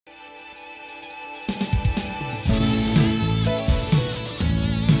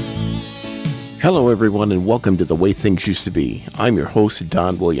Hello, everyone, and welcome to The Way Things Used to Be. I'm your host,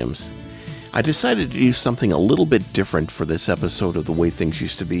 Don Williams. I decided to do something a little bit different for this episode of The Way Things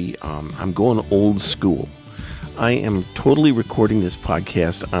Used to Be. I'm going old school. I am totally recording this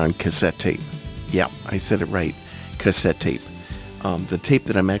podcast on cassette tape. Yeah, I said it right, cassette tape. The tape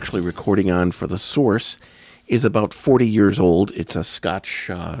that I'm actually recording on for the source is about 40 years old. It's a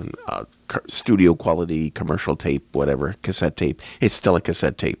Scotch studio quality commercial tape, whatever, cassette tape. It's still a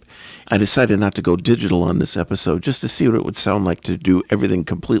cassette tape. I decided not to go digital on this episode just to see what it would sound like to do everything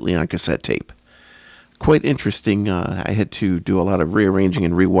completely on cassette tape. Quite interesting. I had to do a lot of rearranging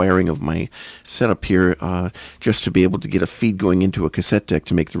and rewiring of my setup here just to be able to get a feed going into a cassette deck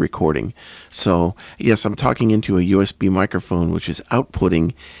to make the recording. So, yes, I'm talking into a USB microphone, which is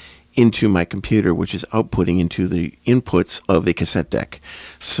outputting into my computer, which is outputting into the inputs of a cassette deck.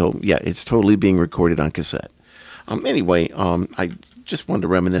 So, yeah, it's totally being recorded on cassette. Anyway, I just wanted to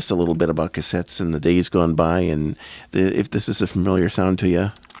reminisce a little bit about cassettes and the days gone by, and if this is a familiar sound to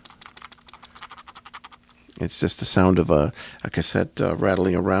you. It's just the sound of a cassette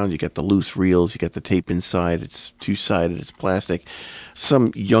rattling around. You get the loose reels, you get the tape inside. It's two-sided, it's plastic.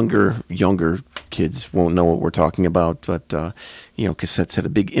 Some younger kids won't know what we're talking about, but cassettes had a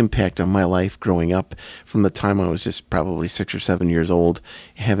big impact on my life growing up. From the time I was just probably 6 or 7 years old,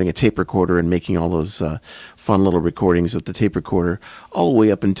 having a tape recorder and making all those fun little recordings with the tape recorder, all the way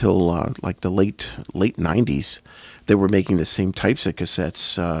up until like the late 90s. They were making the same types of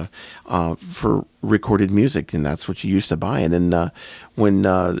cassettes for recorded music, and that's what you used to buy. And then when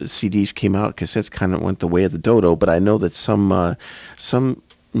CDs came out, cassettes kind of went the way of the dodo. But I know that some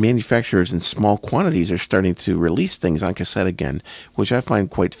manufacturers in small quantities are starting to release things on cassette again, which I find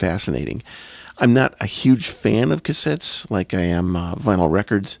quite fascinating. I'm not a huge fan of cassettes like I am vinyl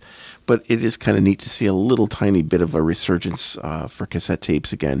records, but it is kind of neat to see a little tiny bit of a resurgence for cassette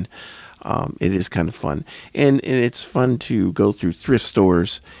tapes again. It is kind of fun. And it's fun to go through thrift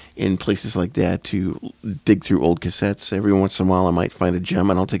stores in places like that to dig through old cassettes. Every once in a while I might find a gem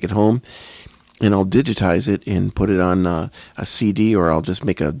and I'll take it home and I'll digitize it and put it on a CD, or I'll just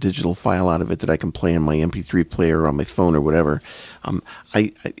make a digital file out of it that I can play on my MP3 player or on my phone or whatever.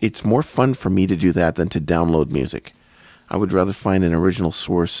 It's more fun for me to do that than to download music. I would rather find an original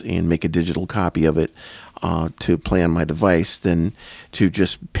source and make a digital copy of it to play on my device than to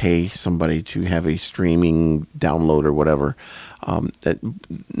just pay somebody to have a streaming download or whatever.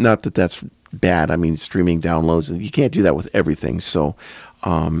 Not that that's bad. I mean, streaming downloads, you can't do that with everything. So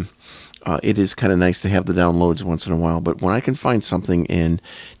it is kind of nice to have the downloads once in a while. But when I can find something and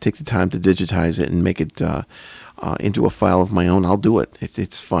take the time to digitize it and make it into a file of my own, I'll do it.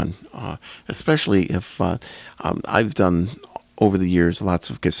 It's fun, especially if I've done over the years lots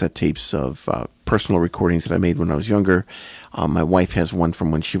of cassette tapes of personal recordings that I made when I was younger. My wife has one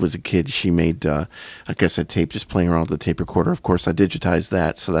from when she was a kid. She made a cassette tape just playing around with the tape recorder. Of course, I digitized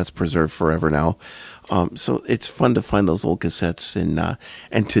that, so that's preserved forever now. So it's fun to find those old cassettes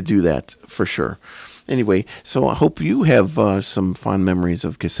and to do that for sure. Anyway, so I hope you have some fond memories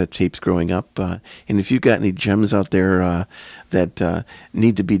of cassette tapes growing up. And if you've got any gems out there that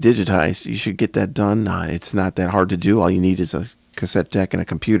need to be digitized, you should get that done. It's not that hard to do. All you need is a cassette deck and a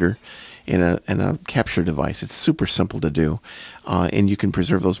computer and a capture device. It's super simple to do. And you can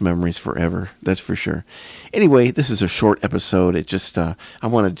preserve those memories forever. That's for sure. Anyway, this is a short episode. It just I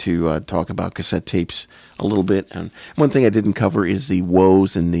wanted to talk about cassette tapes a little bit. And one thing I didn't cover is the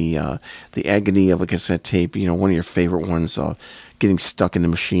woes and the agony of a cassette tape. You know, one of your favorite ones, getting stuck in the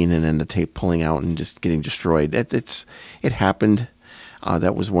machine and then the tape pulling out and just getting destroyed. It happened.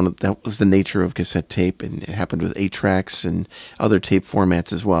 That was the nature of cassette tape, and it happened with 8-tracks and other tape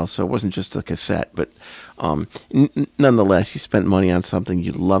formats as well. So it wasn't just a cassette, but nonetheless, you spent money on something,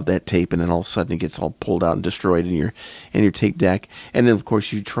 you love that tape, and then all of a sudden it gets all pulled out and destroyed in your tape deck. And then of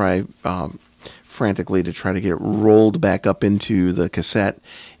course you try frantically to try to get it rolled back up into the cassette.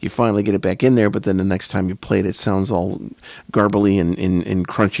 You finally get it back in there, but then the next time you play it, it sounds all garbly and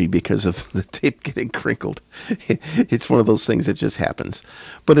crunchy because of the tape getting crinkled. It's one of those things that just happens.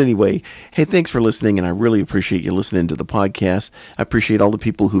 But anyway, hey, thanks for listening, and I really appreciate you listening to the podcast. I appreciate all the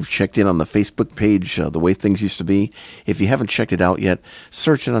people who've checked in on the Facebook page, The Way Things Used to Be. If you haven't checked it out yet,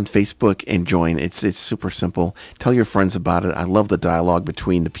 search it on Facebook and join. It's super simple. Tell your friends about it. I love the dialogue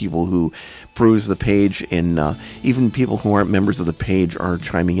between the people who peruse the page, and even people who aren't members of the page are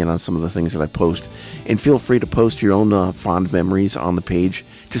chiming in on some of the things that I post. And feel free to post your own fond memories on the page,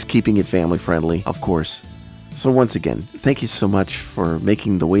 just keeping it family friendly, of course. So once again, thank you so much for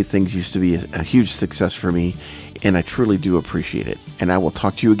making The Way Things Used to Be a huge success for me, and I truly do appreciate it. And I will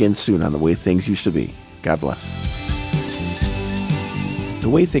talk to you again soon on The Way Things Used to Be. God bless. The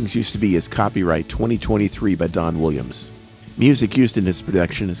Way Things Used to Be is copyright 2023 by Don Williams. Music used in this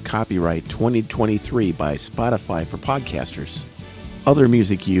production is copyright 2023 by Spotify for podcasters. Other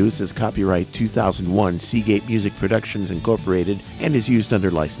music used is copyright 2001 Seagate Music Productions Incorporated and is used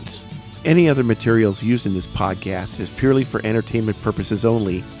under license. Any other materials used in this podcast is purely for entertainment purposes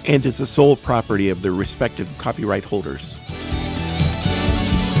only and is the sole property of their respective copyright holders.